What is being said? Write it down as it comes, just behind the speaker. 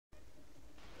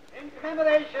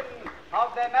commemoration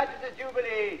of their Majesty's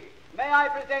Jubilee, may I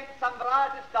present some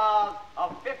variety stars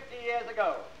of 50 years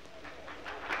ago.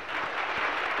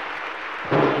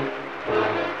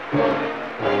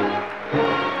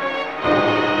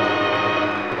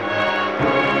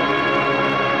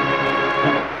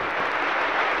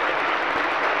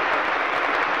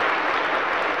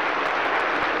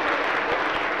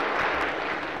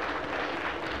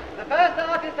 The first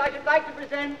artist I should like to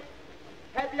present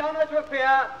had the honour to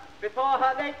appear before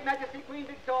Her late Majesty Queen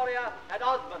Victoria at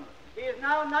Osborne. He is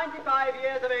now 95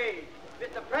 years of age,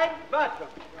 Mr. Frank Bertram.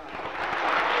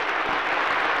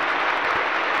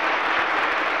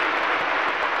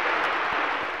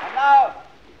 And now,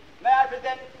 may I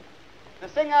present the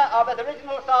singer of that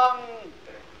original song,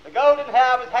 The Golden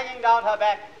Hair Was Hanging Down Her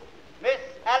Back, Miss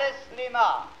Alice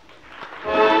Leamar.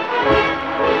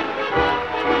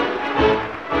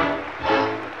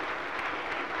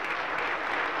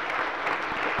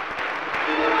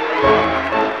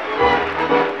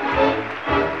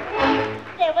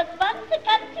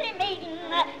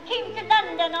 Came to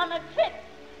London on a trip,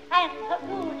 and her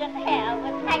golden hair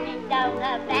was hanging down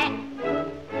her back.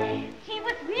 She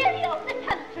was really of the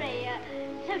country,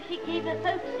 so she gave her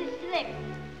folks a slip,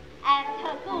 and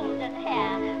her golden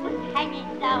hair was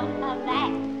hanging down her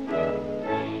back.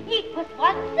 It was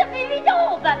once a village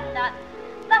Auburn,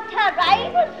 but her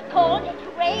rivals called it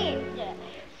red,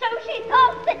 so she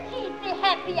thought that she'd be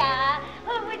happier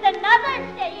with another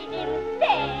shade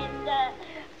instead.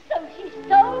 So she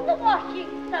stole the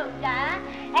washing soda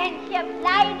and she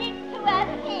applied it to her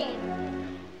head.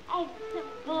 And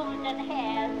some golden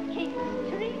hairs came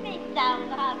streaming down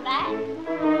her back.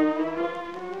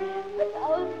 But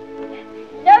oh,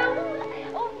 no,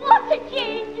 what a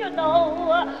change, you know.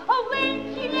 Oh,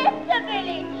 when she left the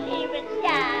village, she was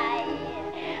shy.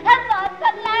 About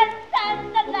the lamps and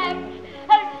the lamp,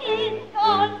 she's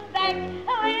gone back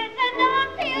with a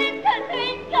naughty little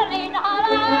twinkle in her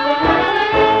eye.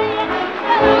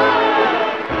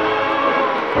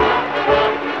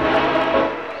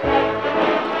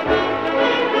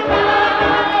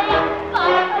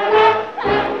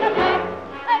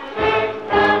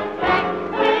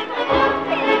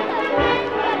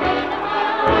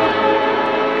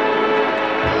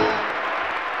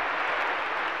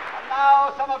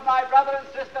 My brother and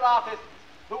sister artists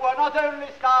who were not only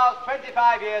stars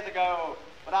 25 years ago,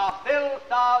 but are still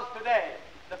stars today.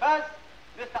 The first,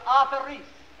 Mr. Arthur Reece.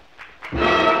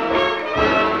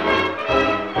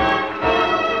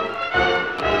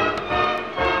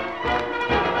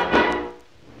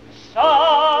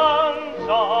 Sons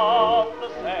of the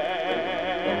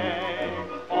same,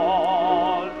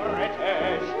 all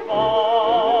British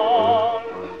born,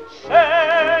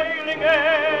 sailing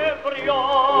every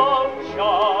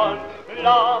ocean,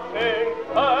 laughing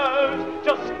as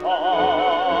just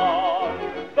gone.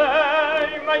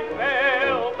 They may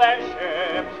fill their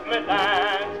ships with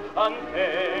land and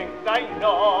think they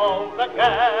know the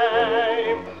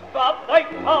game, but they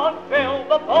can't fill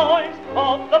the voice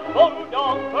of the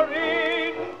bulldog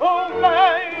breed who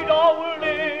made old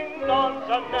England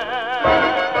a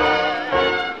name.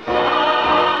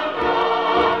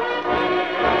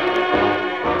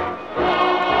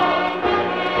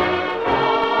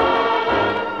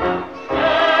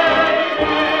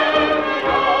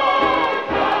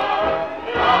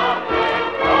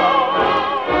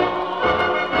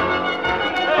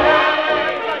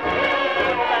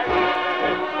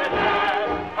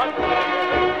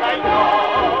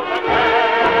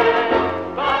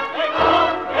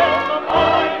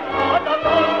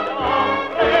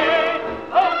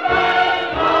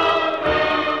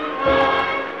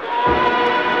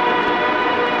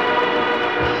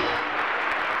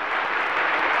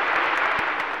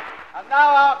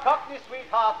 Cockney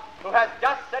sweetheart who has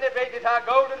just celebrated her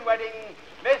golden wedding,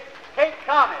 Miss Kate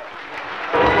Carney.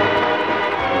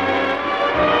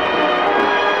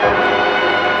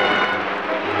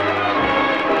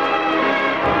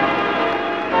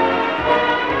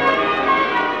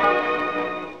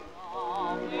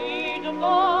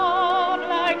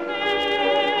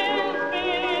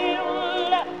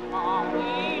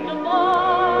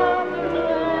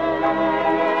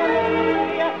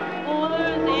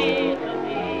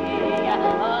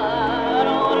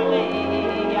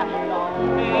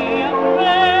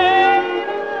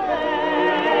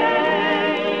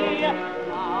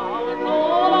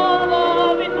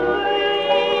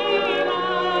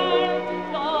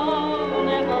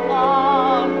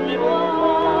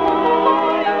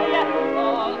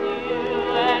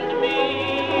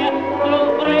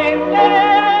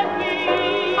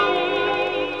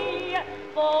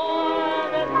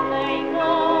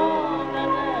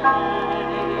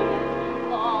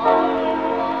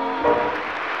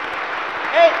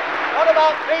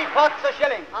 3 pots a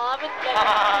shilling. Oh, Mr.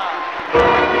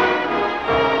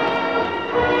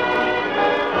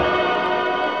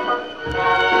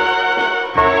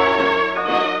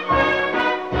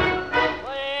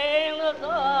 When the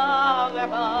song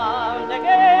comes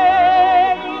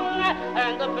again,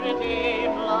 and the pretty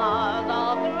flowers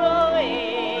are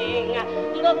growing,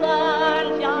 the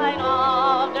sunshine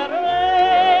of the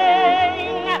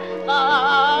rain,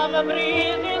 some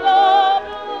breezes are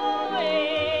blowing,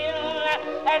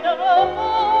 and all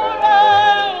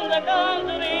around the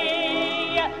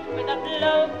country, with a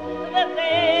blow that's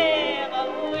ever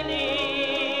willing,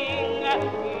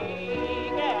 he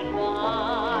can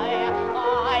buy, I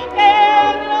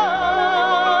can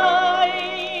buy,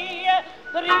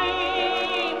 3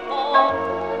 for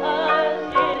a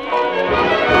shilling.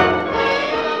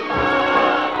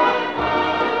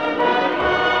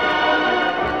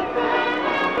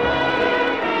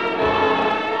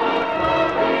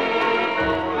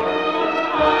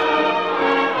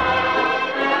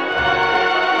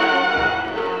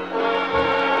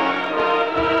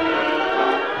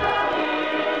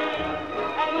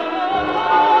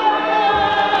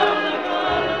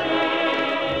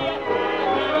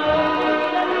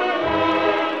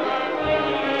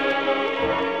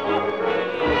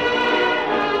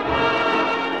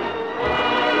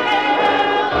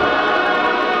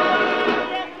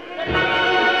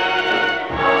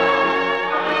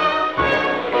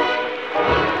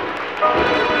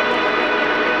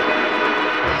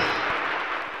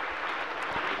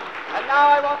 And now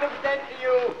I want to present to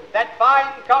you that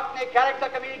fine Cockney character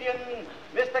comedian,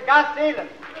 Mr. Gus Elen.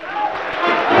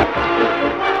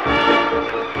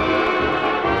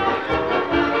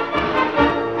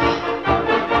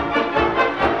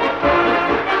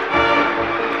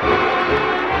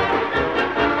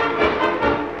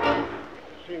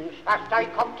 Since first I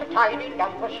come to tidy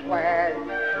Lumber Square,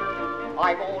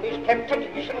 I've always kept a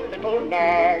decent little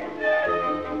nag.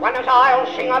 One as I'll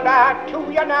sing about to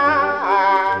you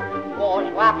now was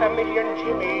worth 1,000,000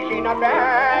 jimmies in a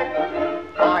bag.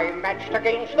 I matched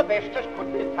against the best as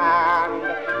could be found.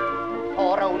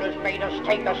 4 owners made us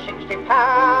take a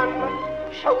 £60.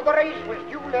 So the race was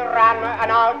duly run,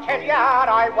 and I'll tell you how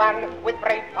I won with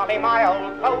brave Polly, my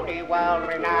old pony, well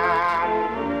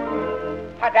renowned.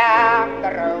 Down the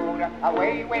road,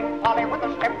 away went Polly with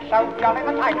a step so jolly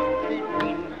the title she'd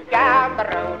win. Down the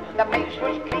road, the pace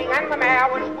was killing and the mare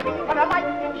was winning for a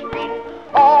lightning spin.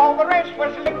 All the rest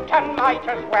was licked and might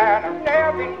as well have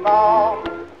never been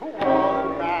born. Oh,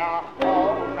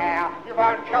 mare, you've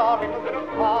earned your little bit of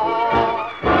corn.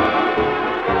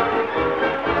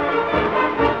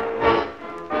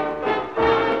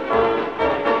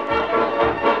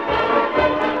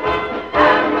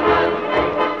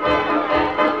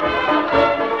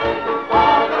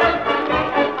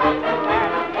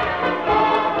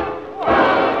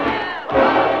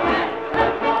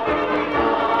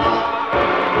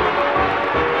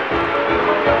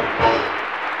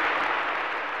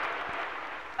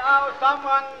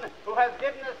 Someone who has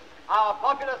given us our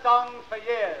popular songs for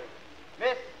years,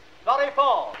 Miss Florrie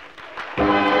Forde.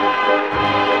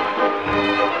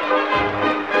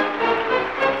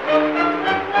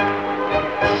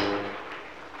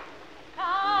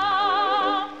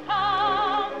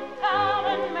 Come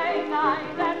and make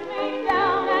eyes at me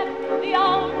down at the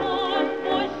old moon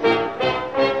bush.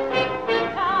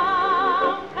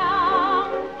 Come,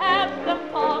 have some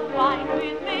pork wine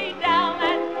with me down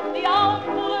at the old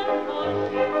moon bush.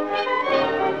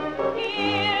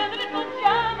 Hear the little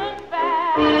German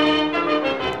band,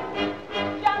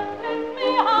 just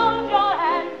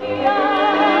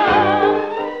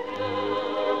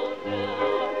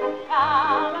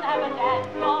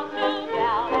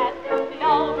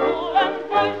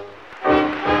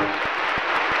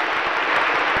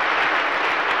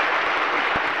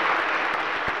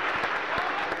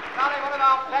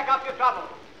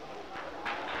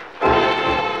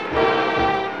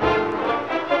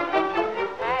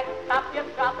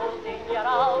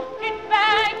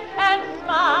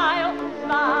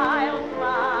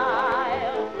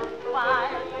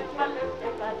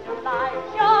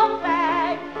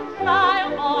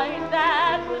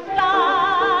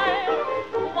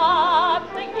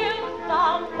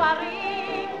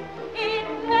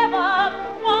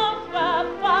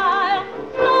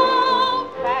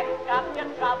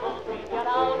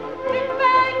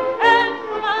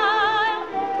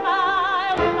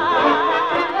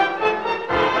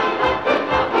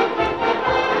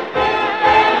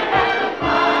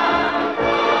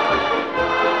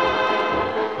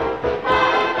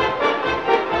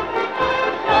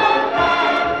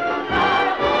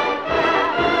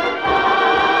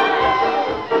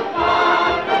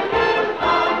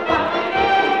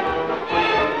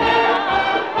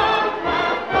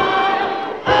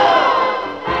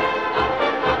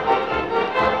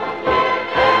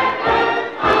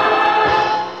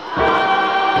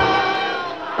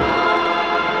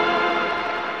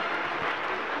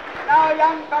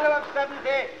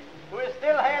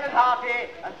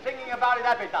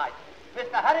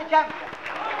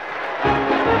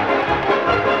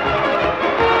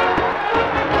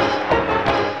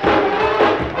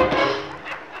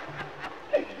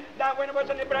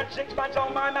about 6 months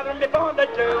old, my mother and my father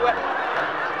too.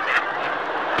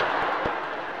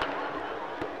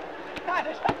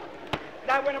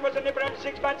 Now when I was only about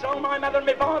 6 months old, my mother and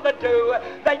my father too,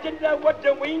 they didn't know what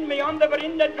to wean me on, they were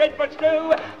in the dreadful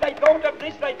stew. They thought of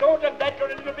this, they thought of that, or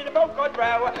a little bit of old cod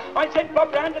row. I said,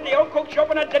 Bob round to the old cook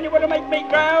shop and I'll tell you what'll make me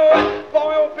grow.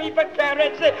 Boiled beef and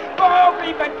carrots, that's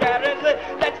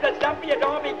the stuff for your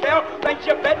Derby cow. Makes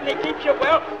you fat and it keeps you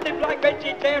well. Live like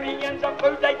vegetarians on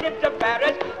food they give to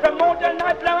Paris. From morning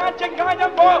night blow out your kind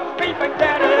of boiled beef and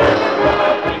carrots.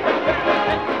 Boiled beef and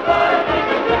carrots, boiled beef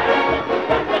and carrots.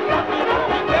 That's the stuff for your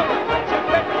Derby cow. Makes you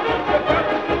fat and keeps you well.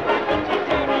 Live like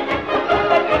vegetarians on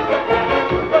food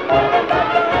they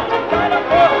give to Paris.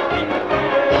 From morning night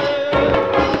blow out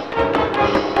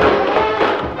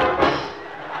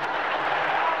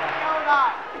your kind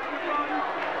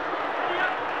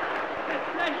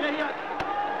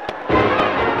of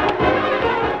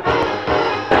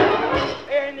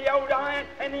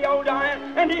boiled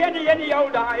beef and carrots. In the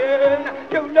old iron,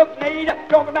 you look neat,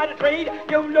 talk about a trade,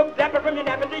 you look dapper from your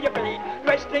napper to your feet,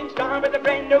 dressed in style with a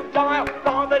brand new tile,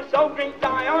 father's old green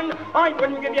diamond, I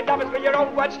wouldn't give you doubles for your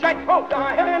old watch check, old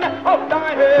iron, old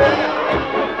iron.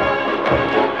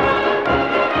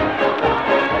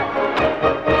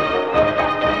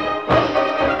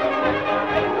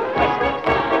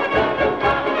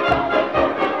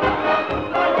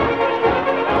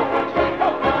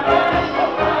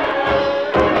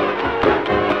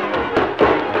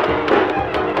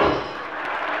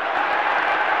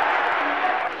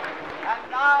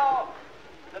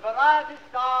 Variety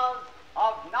Stars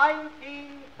of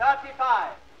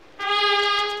 1935.